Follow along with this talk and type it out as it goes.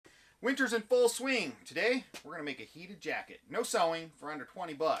Winter's in full swing. Today, we're going to make a heated jacket. No sewing for under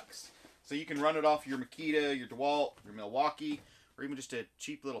 20 bucks. So you can run it off your Makita, your DeWalt, your Milwaukee, or even just a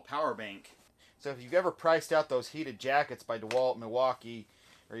cheap little power bank. So if you've ever priced out those heated jackets by DeWalt, Milwaukee,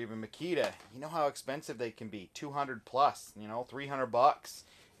 or even Makita, you know how expensive they can be. 200 plus, 300 bucks.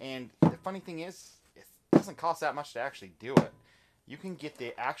 And the funny thing is, it doesn't cost that much to actually do it. You can get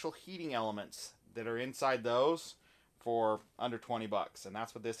the actual heating elements that are inside those for under 20 bucks. And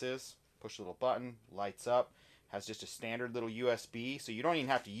that's what this is. Push a little button, lights up, has just a standard little USB, so you don't even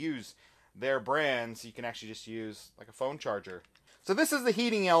have to use their brands. You can actually just use like a phone charger. So this is the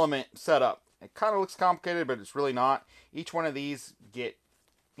heating element setup. It kind of looks complicated, but it's really not. Each one of these get,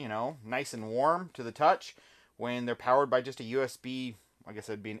 nice and warm to the touch when they're powered by just a USB, I guess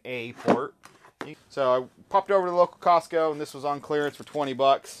it'd be an A port. So I popped over to the local Costco, and this was on clearance for 20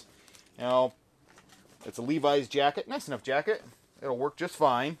 bucks. It's a Levi's jacket, nice enough jacket. It'll work just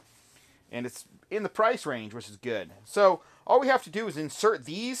fine. And it's in the price range, which is good. So all we have to do is insert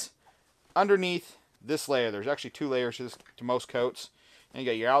these underneath this layer. There's actually two layers to most coats. And you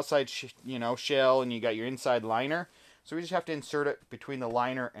got your outside shell, and you got your inside liner. So we just have to insert it between the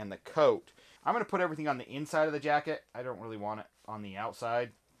liner and the coat. I'm going to put everything on the inside of the jacket. I don't really want it on the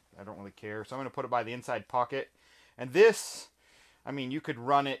outside. I don't really care. So I'm going to put it by the inside pocket. And this, you could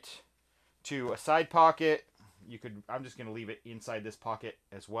run it to a side pocket. I'm just going to leave it inside this pocket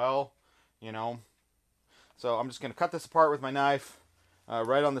as well, So I'm just going to cut this apart with my knife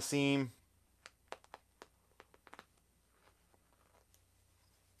right on the seam.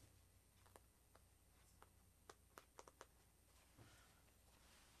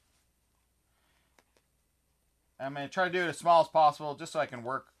 I'm going to try to do it as small as possible just so I can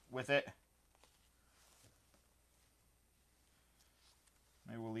work with it.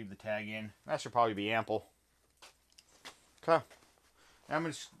 Maybe we'll leave the tag in. That should probably be ample. Okay. Now I'm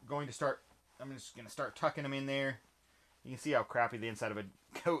just going to start tucking them in there. You can see how crappy the inside of a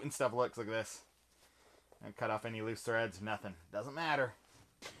coat and stuff looks. Look at this. And cut off any loose threads. Nothing. Doesn't matter.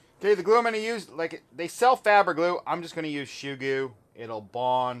 Okay, the glue I'm going to use, they sell fabric glue. I'm just going to use shoe glue. It'll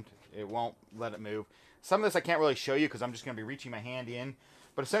bond. It won't let it move. Some of this I can't really show you because I'm just going to be reaching my hand in.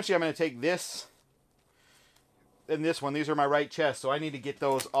 But essentially I'm going to take this and this one. These are my right chest, so I need to get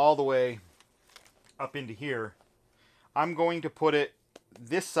those all the way up into here. I'm going to put it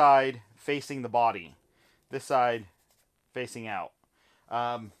this side facing the body, this side facing out. So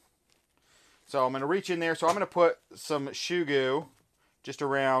I'm going to reach in there. So I'm going to put some shoe glue just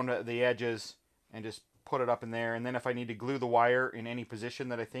around the edges and just put it up in there. And then if I need to glue the wire in any position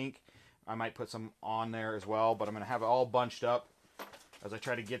that I think, I might put some on there as well. But I'm going to have it all bunched up as I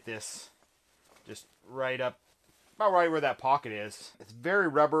try to get this just right up, about right where that pocket is. It's very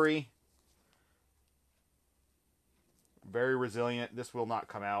rubbery, very resilient. This will not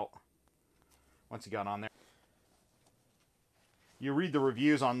come out once you got on there. You read the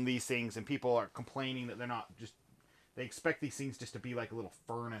reviews on these things and people are complaining that they expect these things just to be like a little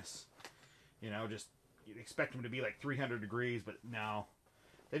furnace. Just you'd expect them to be like 300 degrees, but no.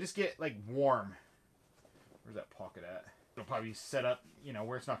 They just get like warm. Where's that pocket at? It'll probably be set up,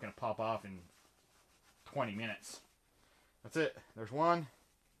 where it's not going to pop off in 20 minutes. That's it. There's one.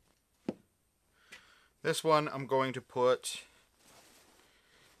 This one I'm going to put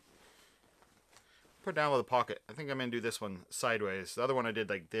down with a pocket. I think I'm going to do this one sideways. The other one I did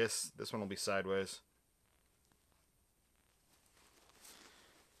like this. This one will be sideways.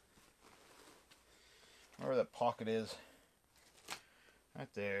 Where that pocket is. Right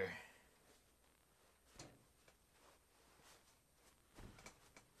there.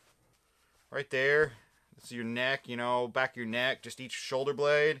 Right there. This is your neck, back of your neck, just each shoulder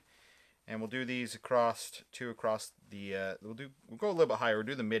blade. And we'll do these two across the, we'll go a little bit higher. We'll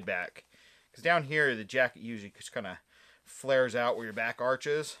do the mid-back. Because down here, the jacket usually just kind of flares out where your back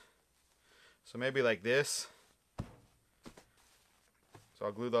arches. So maybe like this. So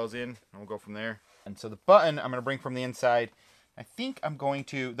I'll glue those in, and we'll go from there. And so the button, I'm going to bring from the inside. I think I'm going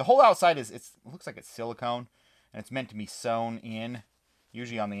to, the whole outside it looks like it's silicone. And it's meant to be sewn in,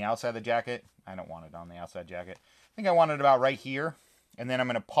 usually on the outside of the jacket. I don't want it on the outside jacket. I think I want it about right here. And then I'm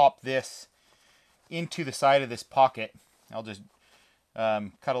going to pop this into the side of this pocket. I'll just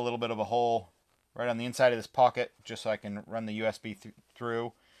cut a little bit of a hole right on the inside of this pocket just so I can run the USB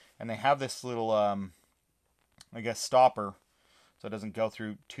through. And they have this little, I guess, stopper so it doesn't go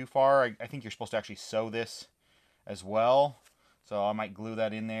through too far. I think you're supposed to actually sew this as well. So I might glue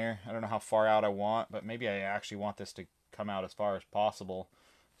that in there. I don't know how far out I want, but maybe I actually want this to come out as far as possible.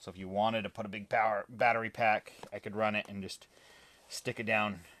 So if you wanted to put a big battery pack, I could run it and just stick it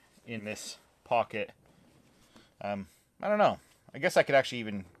down in this pocket. I don't know. I guess I could actually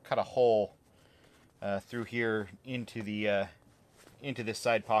even cut a hole through here into the into this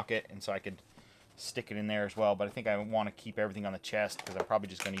side pocket, and so I could stick it in there as well. But I think I want to keep everything on the chest because I'm probably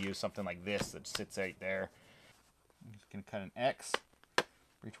just going to use something like this that sits right there. I'm just going to cut an X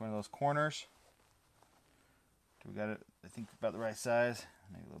for each one of those corners. We got it, I think, about the right size.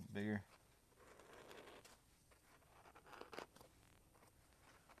 Maybe a little bigger.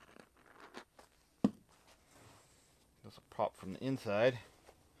 This will pop from the inside.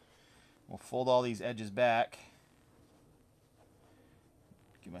 We'll fold all these edges back.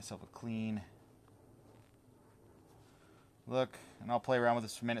 Give myself a clean look, and I'll play around with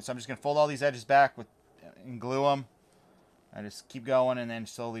this for a minute. So I'm just going to fold all these edges back and glue them. I just keep going and then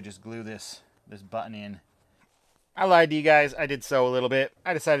slowly just glue this button in. I lied to you guys. I did sew a little bit.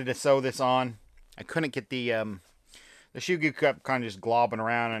 I decided to sew this on. I couldn't get the shoe glue kept kind of just globbing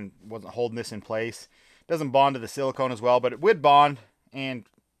around and wasn't holding this in place. It doesn't bond to the silicone as well, but it would bond. And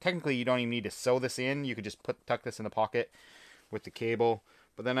technically, you don't even need to sew this in. You could just tuck this in the pocket with the cable.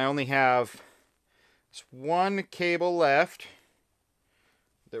 But then I only have this one cable left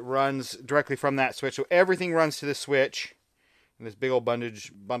that runs directly from that switch. So everything runs to the switch in this big old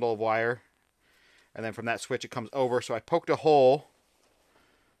bundle of wire. And then from that switch, it comes over. So I poked a hole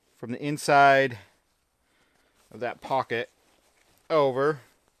from the inside of that pocket over.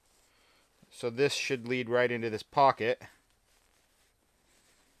 So this should lead right into this pocket.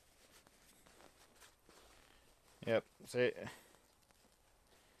 Yep. See?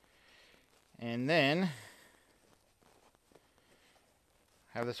 And then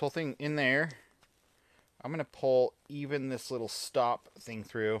have this whole thing in there. I'm going to pull even this little stop thing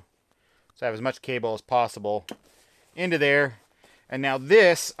through. So I have as much cable as possible into there. And now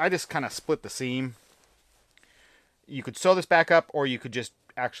this, I just kind of split the seam. You could sew this back up, or you could just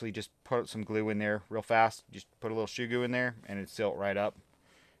actually just put some glue in there real fast. Just put a little shoe glue in there and it'd seal it right up.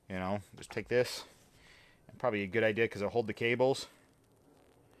 You know, just take this. And probably a good idea because it'll hold the cables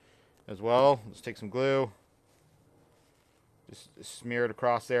as well. Let's take some glue. Just smear it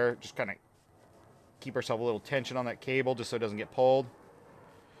across there. Just kind of keep ourselves a little tension on that cable just so it doesn't get pulled.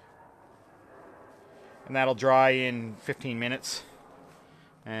 And that'll dry in 15 minutes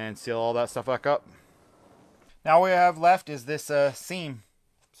and seal all that stuff back up. Now all we have left is this seam,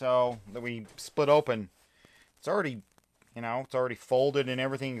 so that we split open. It's already, you know, it's already folded and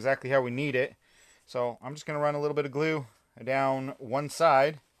everything exactly how we need it. So I'm just going to run a little bit of glue down one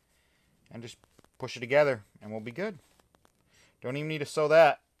side and just push it together and we'll be good. Don't even need to sew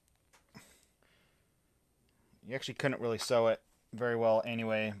that. You actually couldn't really sew it very well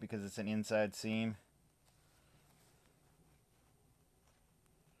anyway because it's an inside seam.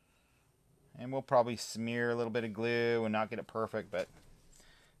 And we'll probably smear a little bit of glue and not get it perfect, but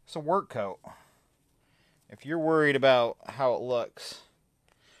it's a work coat. If you're worried about how it looks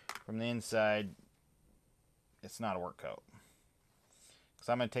from the inside, it's not a work coat. Because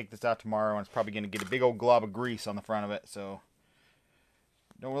I'm going to take this out tomorrow and it's probably going to get a big old glob of grease on the front of it, so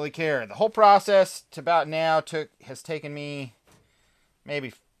don't really care. The whole process to about now has taken me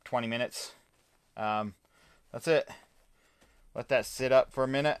maybe 20 minutes. That's it. Let that sit up for a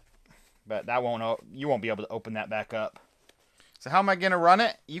minute. But that you won't be able to open that back up. So how am I going to run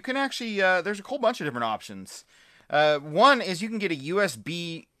it? You can actually, there's a whole bunch of different options. One is you can get a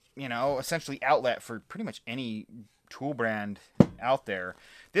USB, you know, essentially outlet for pretty much any tool brand out there.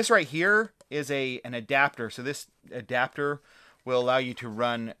 This right here is an adapter. So this adapter will allow you to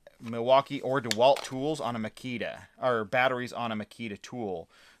run Milwaukee or DeWalt tools on a Makita, or batteries on a Makita tool.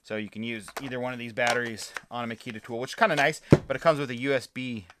 So you can use either one of these batteries on a Makita tool, which is kind of nice, but it comes with a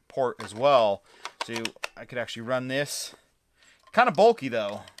USB port as well. So I could actually run this. Kind of bulky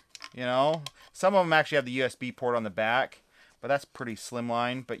though, you know. Some of them actually have the USB port on the back, but that's pretty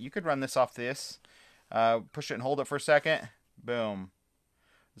slimline. But you could run this off this. Push it and hold it for a second. Boom.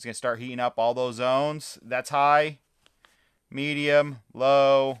 It's going to start heating up all those zones. That's high, medium,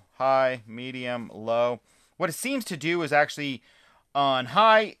 low, high, medium, low. What it seems to do is actually on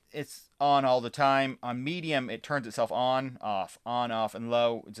high, it's on all the time. On medium, it turns itself on, off, and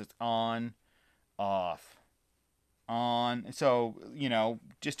low, it's just on, off, on. So, you know,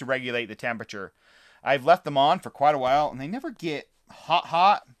 just to regulate the temperature. I've left them on for quite a while, and they never get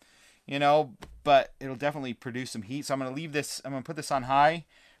hot, you know, but it'll definitely produce some heat. So I'm going to leave this, I'm going to put this on high.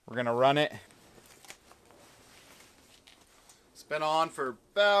 We're going to run it. It's been on for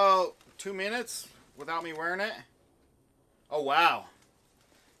about 2 minutes without me wearing it. Oh, wow.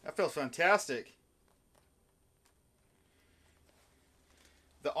 That feels fantastic.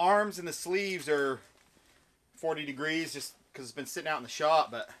 The arms and the sleeves are 40 degrees just because it's been sitting out in the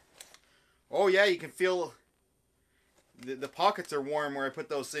shop, but oh yeah, you can feel the pockets are warm where I put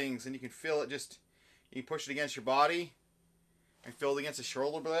those things, and you can feel it. Just you push it against your body and feel it against the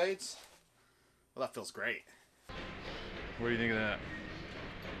shoulder blades. Well, that feels great. What do you think of that?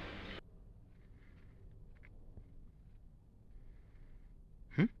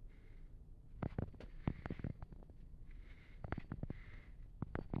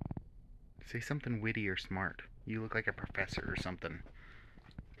 Say something witty or smart. You look like a professor or something.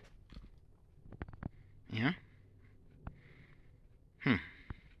 Yeah?